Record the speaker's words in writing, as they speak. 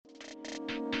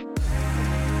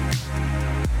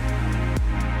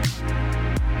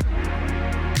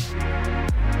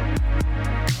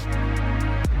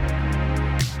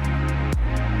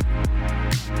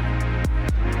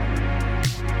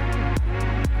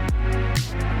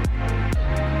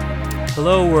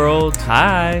Hello, world.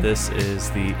 Hi. This is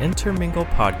the Intermingle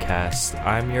Podcast.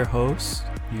 I'm your host,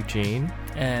 Eugene.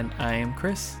 And I am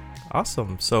Chris.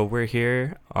 Awesome. So we're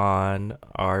here on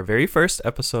our very first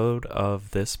episode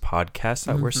of this podcast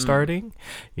that we're starting.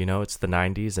 You know, it's the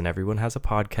 90s and everyone has a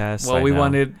podcast. Well, we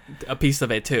wanted a piece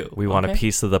of it too. We want a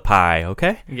piece of the pie,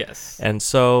 okay? Yes. And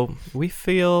so we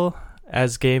feel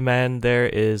as gay men there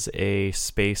is a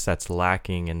space that's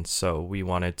lacking, and so we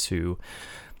wanted to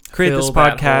create this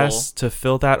podcast to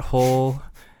fill that hole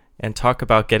and talk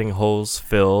about getting holes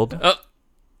filled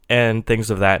and things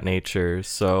of that nature.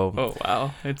 So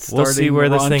wow, it's we'll see where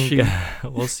raunchy.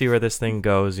 we'll see where this thing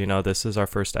goes. You know, this is our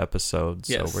first episode,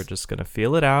 so we're just gonna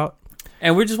feel it out.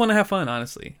 And we just want to have fun,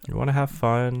 honestly. We want to have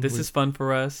fun. This is fun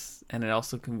for us, and it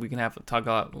also we can talk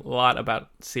a lot about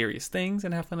serious things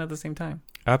and have fun at the same time.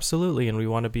 Absolutely, and we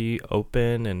want to be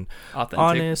open and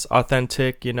honest,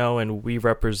 authentic, you know, and we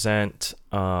represent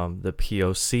the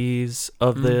POCs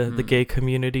of the gay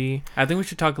community. I think we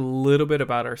should talk a little bit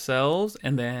about ourselves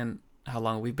and then how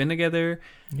long we've been together,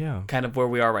 kind of where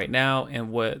we are right now,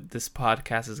 and what this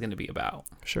podcast is going to be about.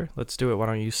 Sure, let's do it. Why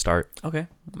don't you start? Okay,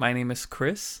 my name is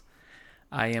Chris.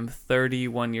 I am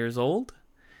 31 years old.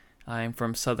 I am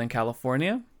from Southern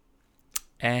California,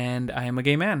 and I am a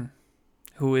gay man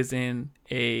who is in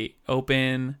a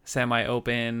open,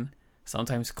 semi-open,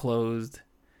 sometimes closed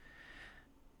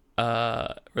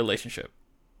relationship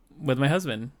with my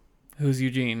husband, who's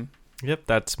Eugene. Yep,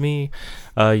 that's me.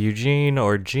 Eugene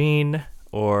or Gene,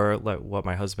 or what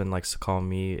my husband likes to call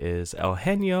me is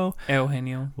Eugenio.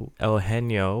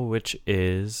 Eugenio, which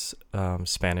is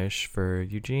Spanish for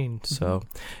Eugene. So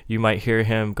you might hear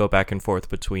him go back and forth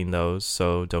between those,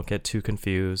 so don't get too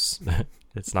confused.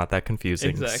 It's not that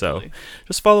confusing. Exactly. So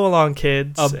just follow along,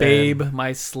 kids. A babe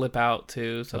might slip out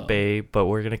too. So. A babe, but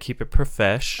we're going to keep it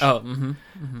profesh.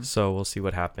 So we'll see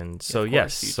what happens. So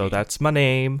yes, so that's my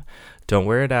name. Don't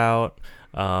wear it out.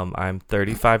 I'm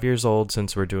 35 years old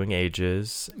since we're doing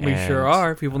ages. We sure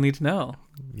are. People need to know.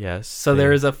 Yes. So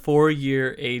there is a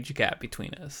 4-year age gap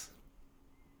between us.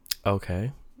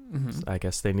 Okay. I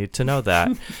guess they need to know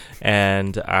that.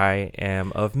 And I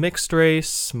am of mixed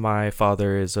race. My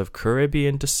father is of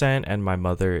Caribbean descent and my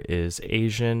mother is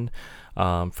Asian,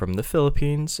 from the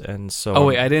Philippines. And so Oh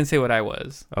wait, I didn't say what I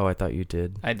was. Oh, I thought you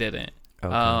did. I didn't.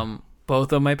 Okay.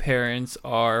 Both of my parents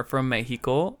are from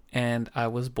Mexico, and I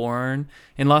was born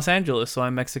in Los Angeles, so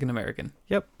I'm Mexican American.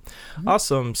 Yep.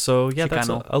 Awesome. So yeah, that's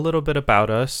a little bit about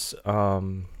us.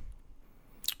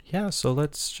 Yeah, so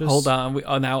let's just hold on.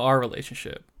 Now our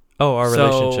relationship. Oh, our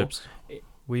relationships.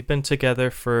 We've been together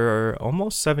for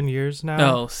almost 7 years now.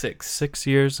 No, 6. 6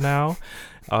 years now.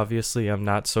 Obviously, I'm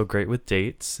not so great with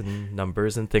dates and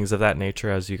numbers and things of that nature,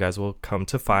 as you guys will come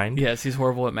to find. Yes, he's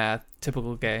horrible at math.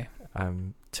 Typical gay.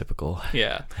 I'm typical.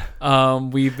 Yeah.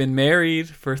 We've been married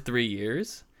for 3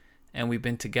 years, and we've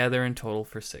been together in total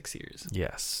for 6 years.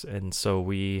 Yes, and so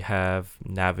we have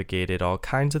navigated all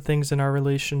kinds of things in our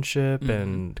relationship,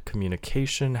 and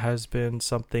communication has been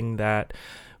something that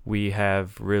we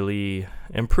have really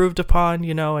improved upon,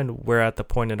 you know, and we're at the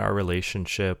point in our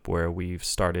relationship where we've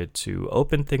started to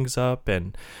open things up,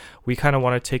 and we kind of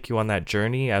want to take you on that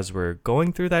journey as we're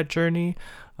going through that journey,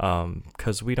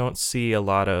 because we don't see a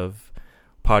lot of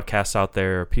podcasts out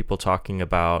there, people talking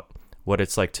about what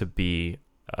it's like to be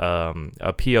a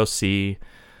POC,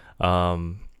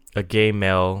 a gay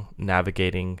male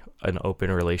navigating an open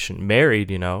relation,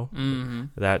 married, you know,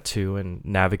 that too, and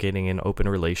navigating an open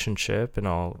relationship and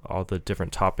all the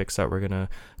different topics that we're going to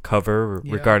cover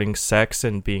regarding sex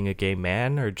and being a gay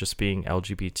man or just being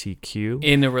LGBTQ.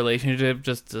 In a relationship,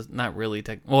 just not really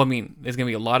well, I mean, there's going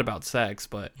to be a lot about sex,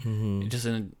 but just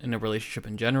in a relationship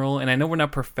in general. And I know we're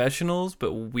not professionals,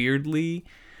 but weirdly,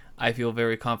 I feel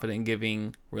very confident in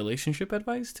giving relationship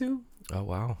advice too. Oh,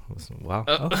 wow.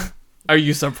 Wow. Are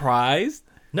you surprised?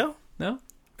 No.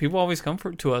 People always come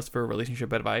to us for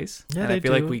relationship advice. Yeah, and I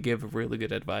feel like we give really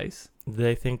good advice.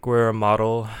 They think we're a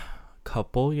model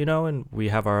couple, you know, and we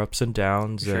have our ups and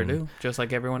downs. We sure do, just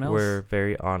like everyone else. We're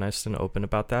very honest and open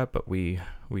about that, but we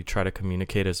try to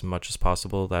communicate as much as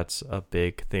possible. That's a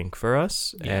big thing for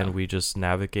us, and we just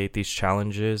navigate these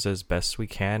challenges as best we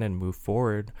can and move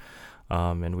forward.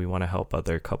 And we want to help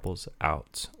other couples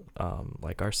out,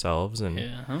 like ourselves,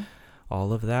 and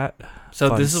all of that.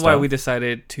 So this is why we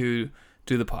decided to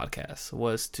do the podcast,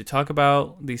 was to talk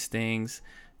about these things,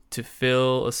 to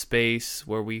fill a space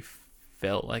where we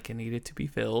felt like it needed to be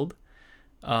filled,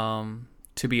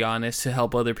 to be honest, to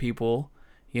help other people.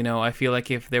 You know, I feel like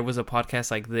if there was a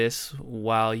podcast like this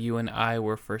while you and I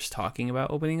were first talking about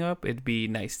opening up, it'd be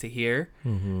nice to hear.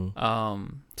 So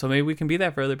maybe we can be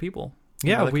that for other people.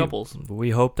 yeah, other couples.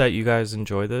 we hope that you guys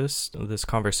enjoy this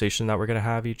conversation that we're gonna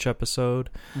have each episode.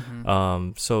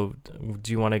 So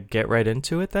do you want to get right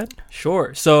into it then?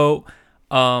 Sure. So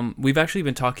we've actually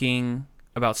been talking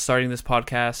about starting this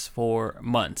podcast for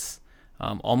months,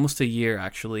 almost a year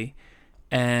actually,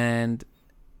 and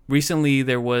recently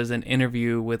there was an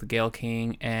interview with Gayle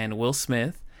King and Will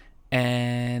Smith,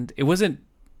 and it wasn't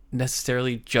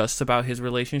necessarily just about his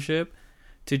relationship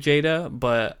to Jada,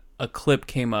 but a clip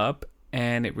came up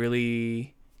and it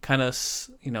really kind of,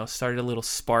 started a little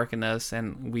spark in us,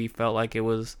 and we felt like it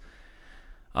was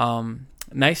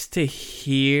nice to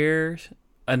hear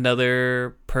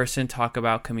another person talk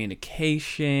about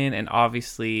communication. And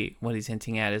obviously what he's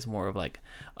hinting at is more of like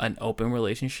an open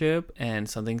relationship, and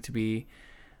something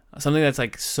that's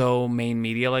like so main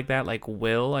media like that, like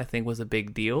Will, I think was a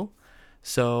big deal.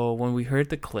 So when we heard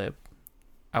the clip,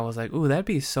 I was like, ooh, that'd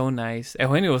be so nice. And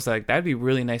when it was like, that'd be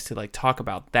really nice to like talk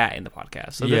about that in the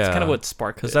podcast. So that's kind of what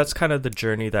sparked it. Because that's kind of the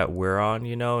journey that we're on,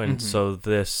 and so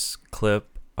this clip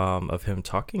of him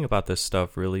talking about this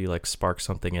stuff really like sparked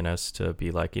something in us to be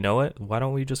like, you know what, why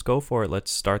don't we just go for it? Let's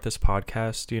start this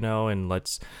podcast, and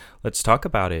let's talk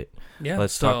about it. Yeah,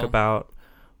 let's talk about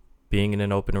being in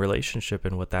an open relationship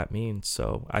and what that means.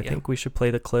 So I think we should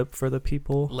play the clip for the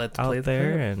people out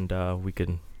there, and we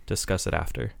can discuss it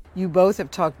after. You both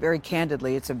have talked very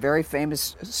candidly. It's a very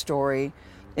famous story,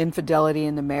 infidelity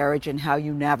in the marriage, and how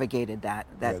you navigated that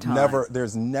time.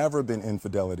 There's never been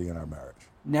infidelity in our marriage.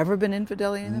 Never been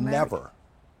infidelity in the marriage? Never.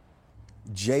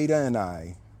 Jada and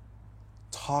I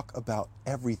talk about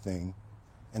everything,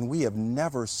 and we have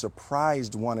never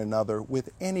surprised one another with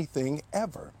anything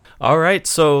ever. All right,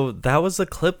 so that was the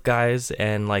clip, guys,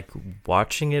 and like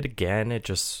watching it again, it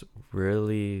just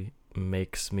really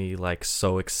makes me like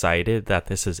so excited that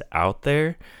this is out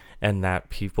there and that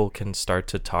people can start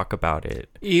to talk about it.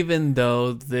 Even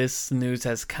though this news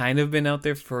has kind of been out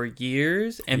there for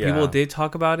years, and people did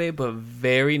talk about it, but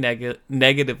very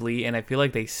negatively, and I feel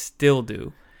like they still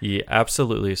do. Yeah,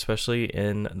 absolutely, especially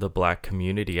in the Black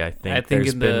community. I think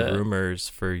there's been rumors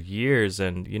for years,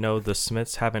 and the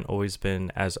Smiths haven't always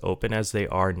been as open as they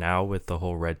are now with the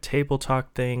whole Red Table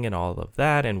Talk thing and all of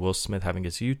that, and Will Smith having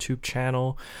his YouTube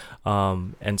channel.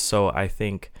 And so I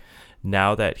think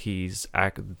now that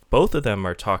both of them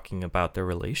are talking about their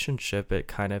relationship, it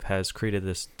kind of has created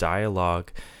this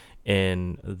dialogue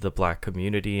in the Black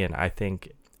community, and I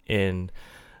think in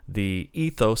the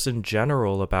ethos in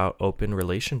general about open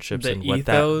relationships and what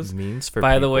that means for people.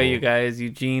 By the way, you guys,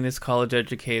 Eugene is college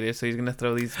educated, so he's going to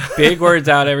throw these big words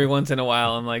out every once in a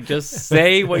while. I'm like, just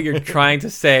say what you're trying to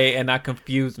say and not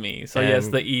confuse me. So yes,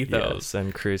 the ethos. Yes,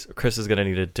 and Chris is going to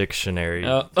need a dictionary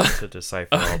to decipher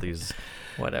all these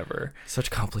whatever.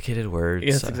 Such complicated words.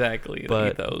 Yes, exactly.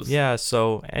 But the ethos. Yeah,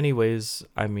 so anyways,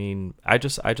 I mean, I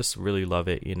just really love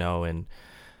it, and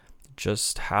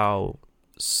just how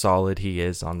solid he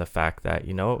is on the fact that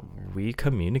we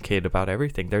communicate about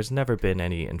everything. There's never been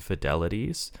any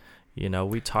infidelities.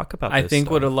 We talk about I this think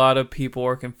stuff. What a lot of people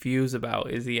are confused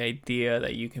about is the idea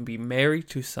that you can be married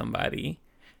to somebody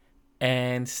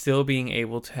and still being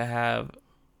able to have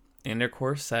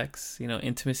intercourse, sex,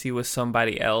 intimacy with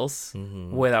somebody else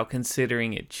without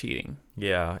considering it cheating.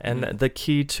 Yeah, and the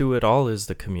key to it all is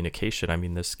the communication. I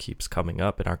mean, this keeps coming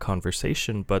up in our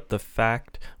conversation, but the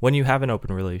fact when you have an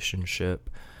open relationship,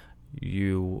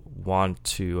 you want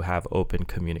to have open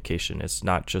communication. It's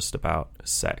not just about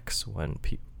sex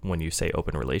when you say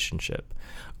open relationship.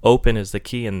 Open is the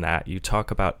key in that you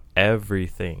talk about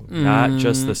everything, not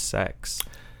just the sex.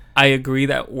 I agree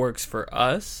that works for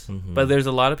us, but there's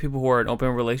a lot of people who are in open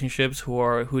relationships who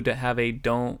have a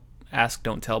don't ask,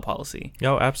 don't tell policy.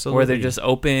 Oh, absolutely. Where they're just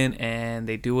open and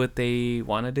they do what they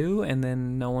want to do, and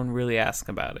then no one really asks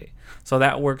about it. So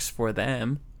that works for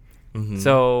them.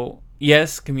 So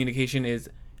yes, communication is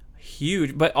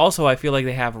huge, but also I feel like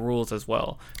they have rules as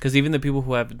well. Because even the people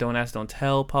who have don't ask, don't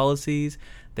tell policies,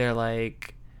 they're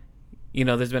like,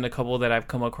 there's been a couple that I've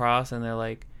come across, and they're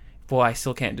like, well, I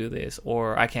still can't do this,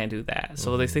 or I can't do that.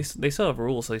 So they still have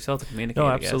rules, so they still have to communicate. No,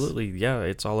 absolutely. Yeah,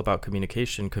 it's all about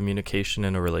communication. Communication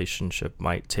in a relationship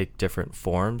might take different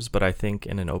forms, but I think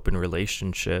in an open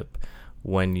relationship,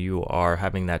 when you are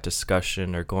having that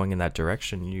discussion or going in that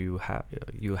direction, you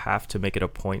have to make it a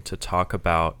point to talk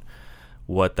about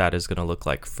what that is going to look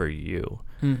like for you,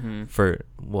 for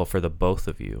the both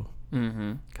of you,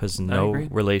 because no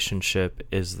relationship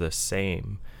is the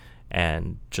same.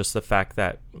 And just the fact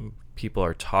that people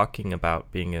are talking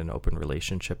about being in an open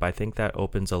relationship, I think that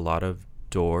opens a lot of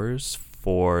doors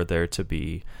for there to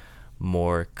be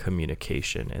more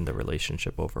communication in the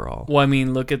relationship overall. Well, I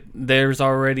mean, there's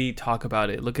already talk about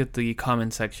it. Look at the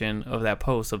comment section of that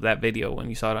post, of that video when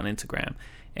you saw it on Instagram.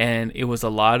 And it was a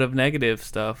lot of negative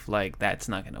stuff like, that's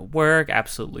not going to work.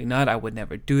 Absolutely not. I would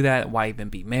never do that. Why even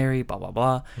be married? Blah, blah,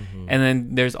 blah. Mm-hmm. And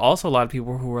then there's also a lot of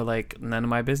people who were like, none of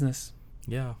my business.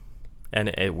 Yeah. And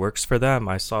it works for them.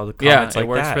 I saw the comments like that. Yeah, it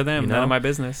works for them. None of my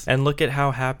business. And look at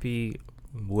how happy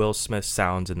Will Smith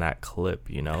sounds in that clip,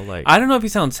 like, I don't know if he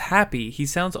sounds happy. He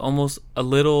sounds almost a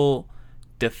little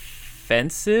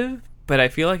defensive, but I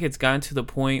feel like it's gotten to the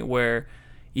point where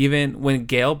even when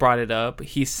Gail brought it up,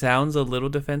 he sounds a little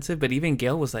defensive, but even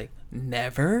Gail was like,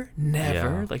 never.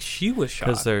 Yeah. Like, she was shocked.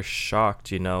 Because they're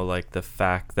shocked, like the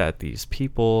fact that these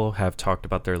people have talked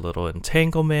about their little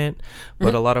entanglement.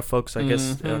 But a lot of folks, I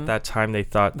guess, at that time, they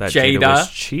thought that Jada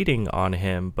was cheating on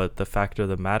him. But the fact of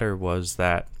the matter was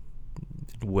that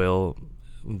Will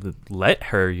let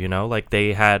her, like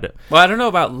they had... Well, I don't know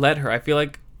about let her. I feel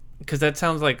like, because that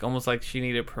sounds like almost like she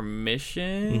needed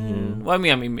permission. Mm-hmm. Well,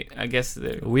 I mean, I guess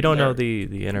we don't know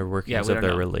the inner workings of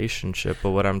their relationship.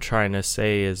 But what I'm trying to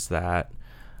say is that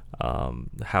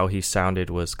how he sounded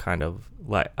was kind of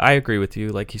like, I agree with you.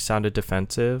 Like, he sounded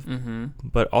defensive,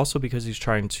 but also because he's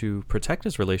trying to protect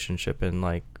his relationship and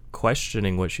like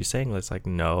questioning what she's saying. It's like,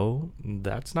 no,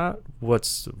 that's not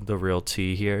what's the real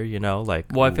tea here, like.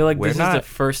 Well, I feel like this is the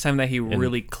first time that he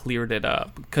really cleared it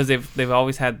up, because they've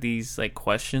always had these like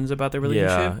questions about their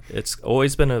relationship. Yeah, it's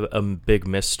always been a big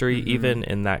mystery. Even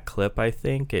in that clip, I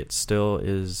think it still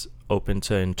is open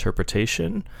to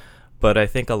interpretation. But I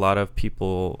think a lot of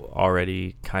people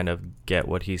already kind of get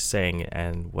what he's saying,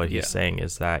 and what he's saying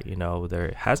is that,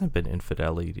 there hasn't been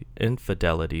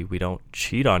infidelity. We don't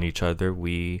cheat on each other.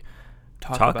 We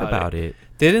talk about it.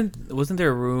 Wasn't there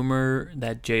a rumor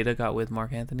that Jada got with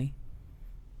Mark Anthony?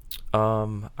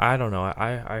 I don't know.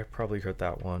 I probably heard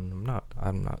that one.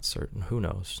 I'm not certain. Who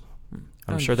knows?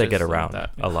 I'm sure they get around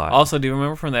a lot. Also, do you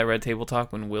remember from that Red Table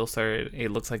Talk when Will started,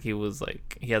 it looks like he was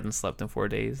like, he hadn't slept in 4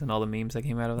 days, and all the memes that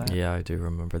came out of that? Yeah, I do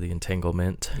remember the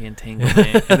entanglement. And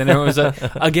then there was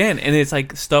again, and it's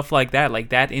like stuff like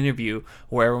that interview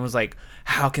where everyone was like,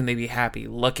 how can they be happy?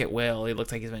 Look at Will. He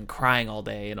looks like he's been crying all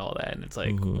day and all that. And it's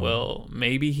like, well,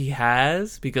 maybe he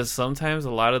has, because sometimes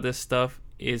a lot of this stuff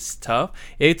is tough.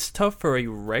 It's tough for a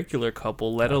regular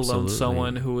couple, let alone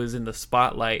someone who is in the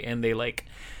spotlight and they like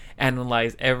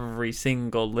analyze every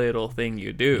single little thing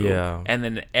you do, and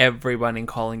then everybody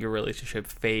calling your relationship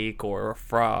fake or a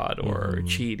fraud or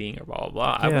cheating or blah blah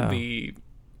blah. I would be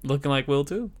looking like Will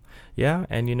too. Yeah,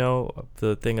 and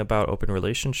the thing about open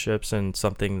relationships, and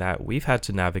something that we've had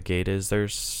to navigate, is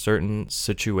there's certain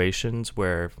situations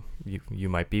where you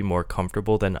might be more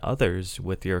comfortable than others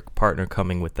with your partner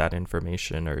coming with that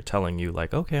information or telling you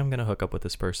like, okay, I'm gonna hook up with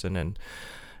this person, and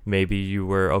maybe you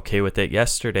were okay with it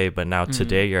yesterday, but now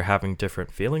today you're having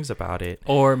different feelings about it.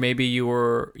 Or maybe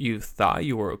you thought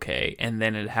you were okay, and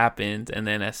then it happened, and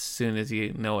then as soon as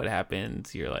you know it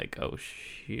happens, you're like, oh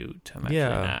shoot, I'm actually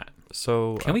not.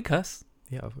 So can we cuss?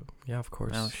 Yeah, of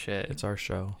course. Oh shit, it's our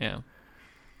show. Yeah,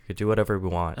 we could do whatever we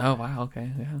want. Oh wow,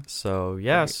 okay, yeah. So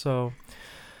so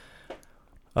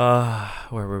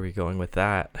where were we going with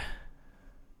that?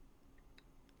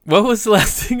 What was the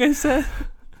last thing I said?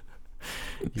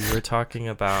 You were talking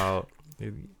about,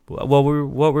 well,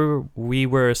 we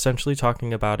were essentially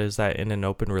talking about is that in an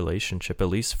open relationship, at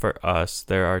least for us,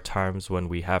 there are times when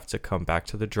we have to come back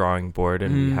to the drawing board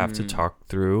and we have to talk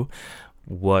through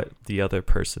what the other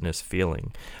person is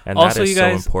feeling. And also, that is so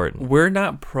important. We're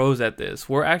not pros at this.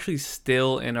 We're actually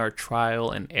still in our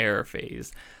trial and error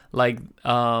phase. Like,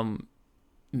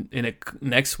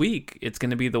 next week, it's going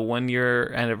to be the 1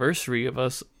 year anniversary of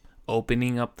us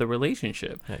opening up the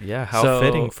relationship. Yeah, how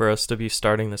fitting for us to be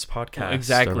starting this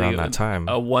podcast around that time.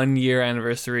 A 1 year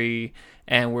anniversary,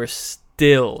 and we're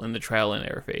still in the trial and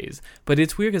error phase. But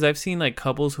it's weird because I've seen like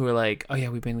couples who are like, oh yeah,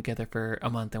 we've been together for a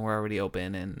month and we're already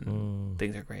open and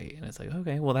things are great. And it's like,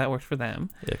 okay, well that works for them.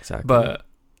 Exactly. But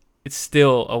it's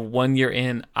still a 1 year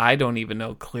in. I don't even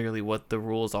know clearly what the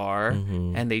rules are,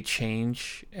 and they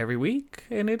change every week,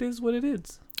 and it is what it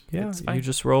is. Yeah, you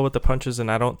just roll with the punches,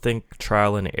 and I don't think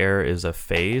trial and error is a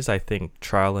phase. I think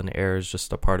trial and error is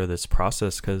just a part of this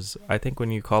process, because I think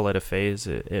when you call it a phase,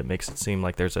 it makes it seem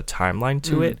like there's a timeline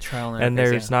to it, and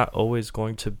there's not always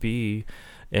going to be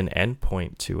an end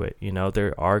point to it.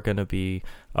 There are going to be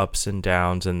ups and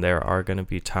downs, and there are going to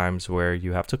be times where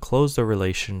you have to close the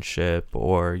relationship,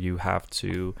 or you have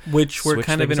to which we're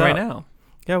kind of in right now.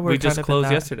 Yeah, we just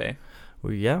closed yesterday.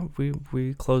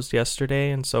 we closed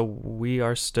yesterday, and so we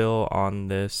are still on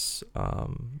this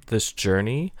this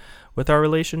journey with our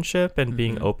relationship and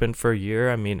being open for a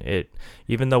year. I mean,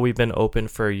 even though we've been open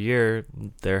for a year,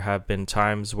 there have been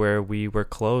times where we were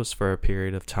closed for a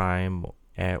period of time,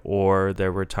 or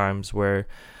there were times where,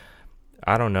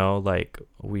 I don't know, like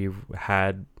we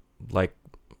had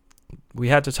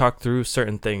to talk through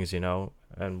certain things,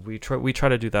 and we try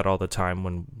to do that all the time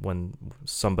when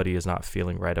somebody is not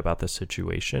feeling right about the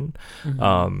situation.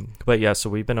 But yeah, so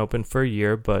we've been open for a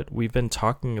year, but we've been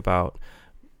talking about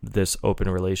this open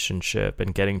relationship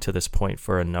and getting to this point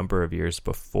for a number of years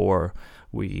before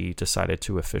we decided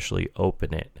to officially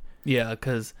open it. Yeah,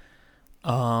 because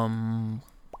I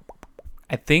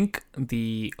think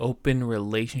the open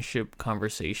relationship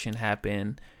conversation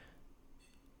happened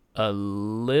a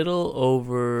little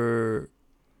over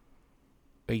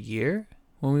a year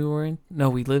when we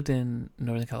lived in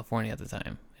Northern California at the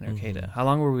time in Arcata. How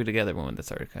long were we together when that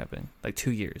started happening? Like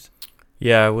 2 years.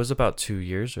 Yeah, it was about 2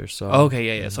 years or so.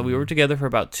 Okay, yeah. So we were together for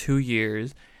about 2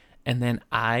 years, and then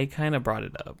I kind of brought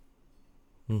it up.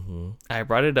 I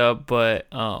brought it up, but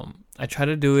I tried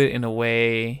to do it in a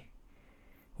way.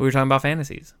 We were talking about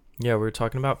fantasies. Yeah, we were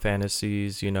talking about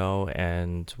fantasies,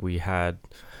 and we had,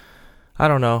 I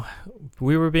don't know,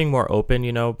 we were being more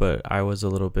open, but I was a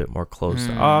little bit more closed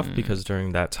off because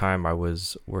during that time I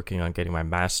was working on getting my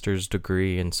master's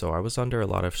degree, and so I was under a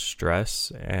lot of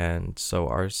stress, and so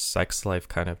our sex life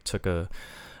kind of took a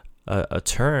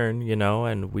turn,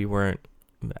 and we weren't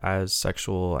as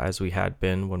sexual as we had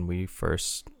been when we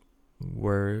first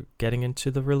were getting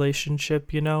into the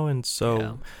relationship, and so...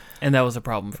 Yeah. And that was a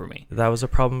problem for me. That was a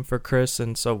problem for Chris,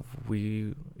 and so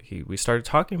we started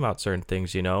talking about certain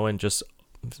things, and just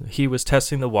he was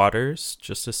testing the waters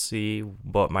just to see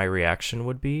what my reaction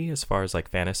would be as far as like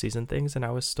fantasies and things, and I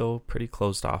was still pretty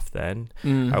closed off then.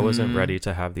 I wasn't ready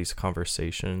to have these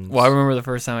conversations. Well, I remember the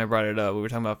first time I brought it up, we were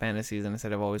talking about fantasies, and I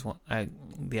said I've always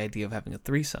the idea of having a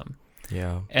threesome.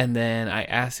 Yeah. And then I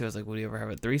asked you, I was like, would you ever have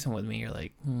a threesome with me? You're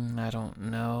like, I don't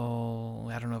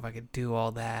know. I don't know if I could do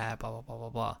all that, blah, blah, blah, blah,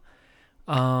 blah.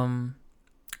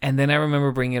 And then I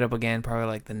remember bringing it up again, probably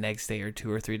like the next day or 2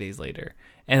 or 3 days later.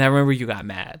 And I remember you got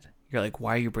mad. You're like,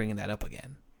 why are you bringing that up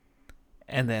again?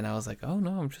 And then I was like, oh,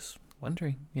 no, I'm just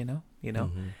wondering,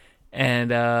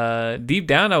 And deep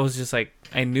down, I was just like,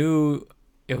 I knew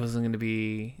it wasn't going to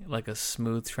be like a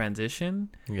smooth transition.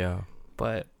 Yeah.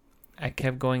 But I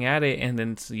kept going at it, and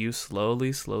then you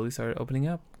slowly started opening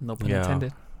up. No pun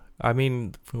intended. I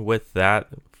mean, with that,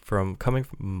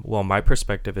 my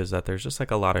perspective is that there's just like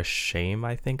a lot of shame,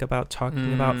 I think, about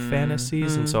talking about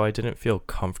fantasies, and so I didn't feel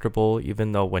comfortable,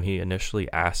 even though when he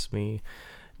initially asked me,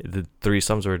 the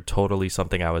threesomes were totally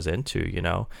something I was into,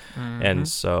 and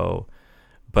so...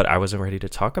 But I wasn't ready to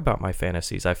talk about my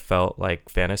fantasies. I felt like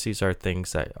fantasies are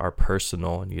things that are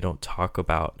personal, and you don't talk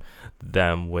about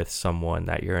them with someone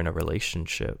that you're in a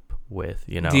relationship with,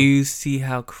 Do you see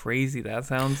how crazy that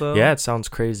sounds, though? Yeah, it sounds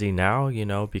crazy now,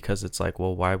 because it's like,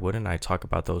 well, why wouldn't I talk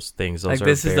about those things? Those like, are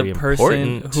this very is the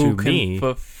person who can me.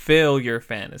 Fulfill your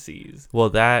fantasies. Well,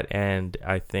 that, and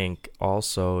I think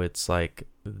also it's like,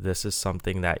 this is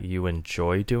something that you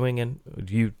enjoy doing in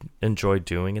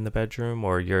the bedroom,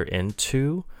 or you're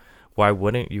into. Why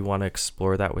wouldn't you want to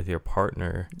explore that with your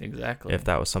partner? Exactly. If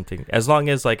that was something, as long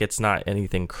as like it's not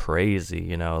anything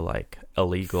crazy, like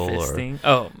illegal fisting.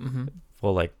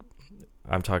 Well, like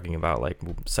I'm talking about like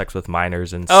sex with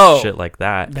minors and shit like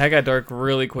that. That got dark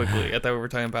really quickly. I thought we were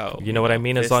talking about you know what I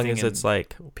mean. As long as it's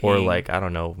like peeing. Or like I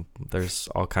don't know. There's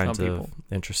all kinds of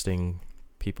interesting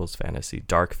people's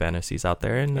dark fantasies out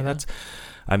there, and that's,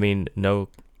 I mean, no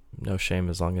shame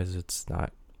as long as it's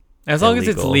not. As long as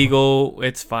it's legal,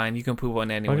 it's fine. You can poop on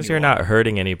anyone. As long as you're not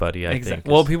hurting anybody, I think.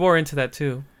 Well, people are into that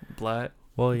too. Blood.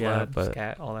 Well, yeah, but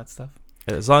scat, all that stuff.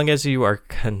 As long as you are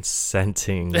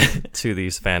consenting to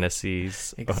these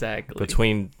fantasies, exactly,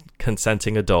 between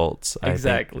consenting adults,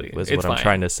 exactly, I think is what I'm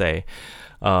trying to say.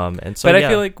 And so, but I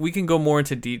feel like we can go more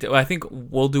into detail. I think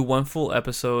we'll do one full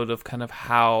episode of kind of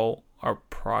how our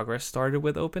progress started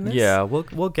with openness. Yeah, we'll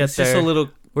get it's there. Just a little.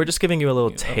 We're just giving you a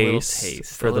little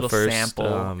taste for the first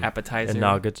sample appetizer.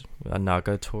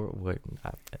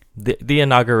 The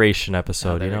inauguration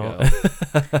episode,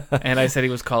 And I said he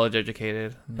was college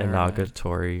educated.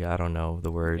 Inauguratory, I don't know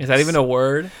the words. Is that even a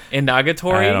word?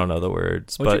 Inauguratory? I don't know the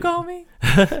words. What'd you call me?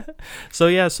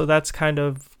 So that's kind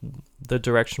of the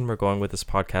direction we're going with this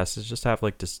podcast, is just have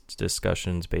like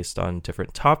discussions based on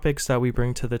different topics that we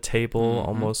bring to the table,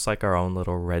 almost like our own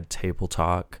little red table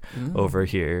talk over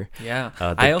here. Yeah.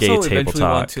 I also eventually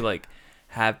want to like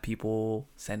have people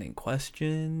send in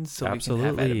questions so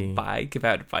Absolutely. we can give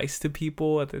out advice to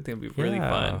people. I think that'd be really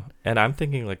fun. And I'm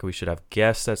thinking like we should have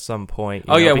guests at some point.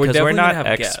 We're because definitely we're not gonna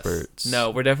have experts. Guests.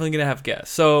 No, we're definitely gonna have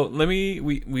guests. So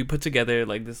we put together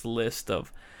like this list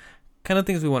of kind of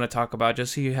things we want to talk about,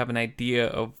 just so you have an idea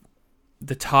of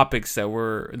the topics that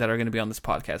are going to be on this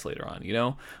podcast later on. You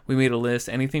know, we made a list,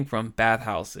 anything from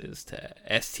bathhouses to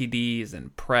STDs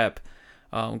and PrEP,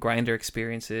 grinder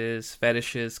experiences,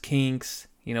 fetishes, kinks,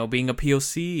 you know, being a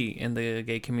POC in the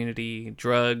gay community,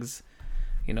 drugs,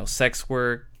 you know, sex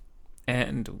work,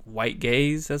 and white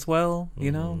gays as well.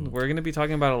 You know, we're going to be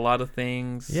talking about a lot of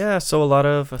things. Yeah, so a lot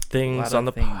of things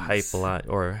pipeline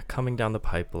or coming down the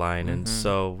pipeline. And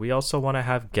so we also want to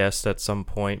have guests at some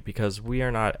point because we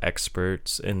are not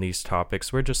experts in these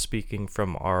topics. We're just speaking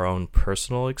from our own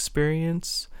personal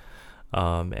experience.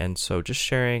 And so just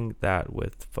sharing that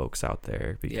with folks out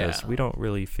there because we don't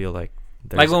really feel like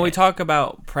like when we talk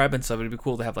about PrEP and stuff, it'd be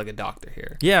cool to have like a doctor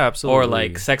here. Yeah, absolutely. Or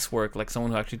like sex work, like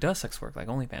someone who actually does sex work, like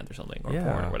OnlyFans or something, or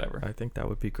porn or whatever. I think that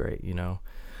would be great, you know.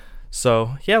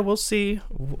 So yeah, we'll see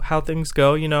how things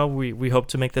go. You know, we hope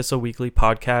to make this a weekly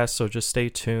podcast, so just stay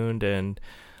tuned and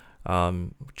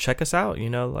check us out. You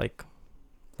know, like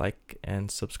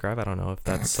and subscribe. I don't know if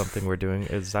that's something we're doing.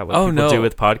 Is that what people do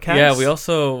with podcasts?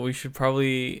 Yeah, we should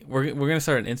probably we're gonna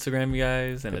start an Instagram, you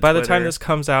guys, and by the time this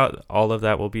comes out, all of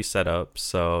that will be set up.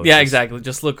 So exactly.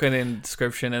 Just look in the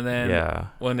description, and then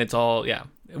when it's all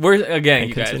we're again,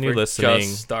 you guys, we're listening.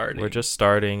 Just starting. We're just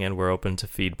starting, and we're open to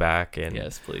feedback and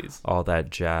yes, please, all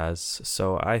that jazz.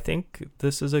 So I think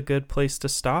this is a good place to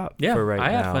stop. For right now.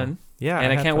 I have fun. Yeah,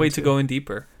 and I can't wait to go in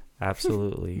deeper.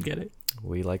 Absolutely. Get it?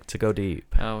 We like to go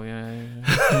deep. Oh, yeah.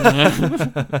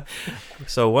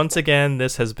 So once again,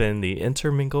 this has been the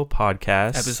Intermingle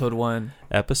Podcast. Episode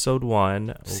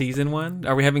 1. Season 1?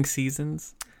 Are we having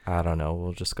seasons? I don't know.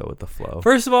 We'll just go with the flow.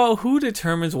 First of all, who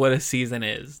determines what a season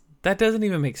is? That doesn't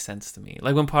even make sense to me.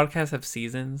 Like when podcasts have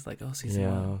seasons, like, season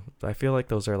 1. I feel like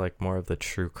those are like more of the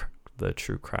true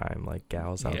crime, like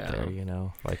gals out there, you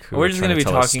know? Like who we're just going to be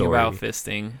talking about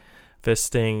fisting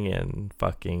and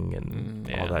fucking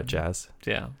and all that jazz.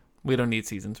 Yeah. We don't need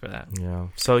seasons for that. Yeah.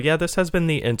 So yeah, this has been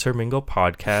the Intermingle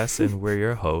Podcast, and we're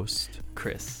your host,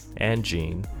 Chris and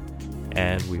Gene,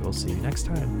 and we will see you next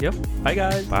time. Yep. Bye,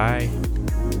 guys.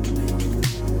 Bye.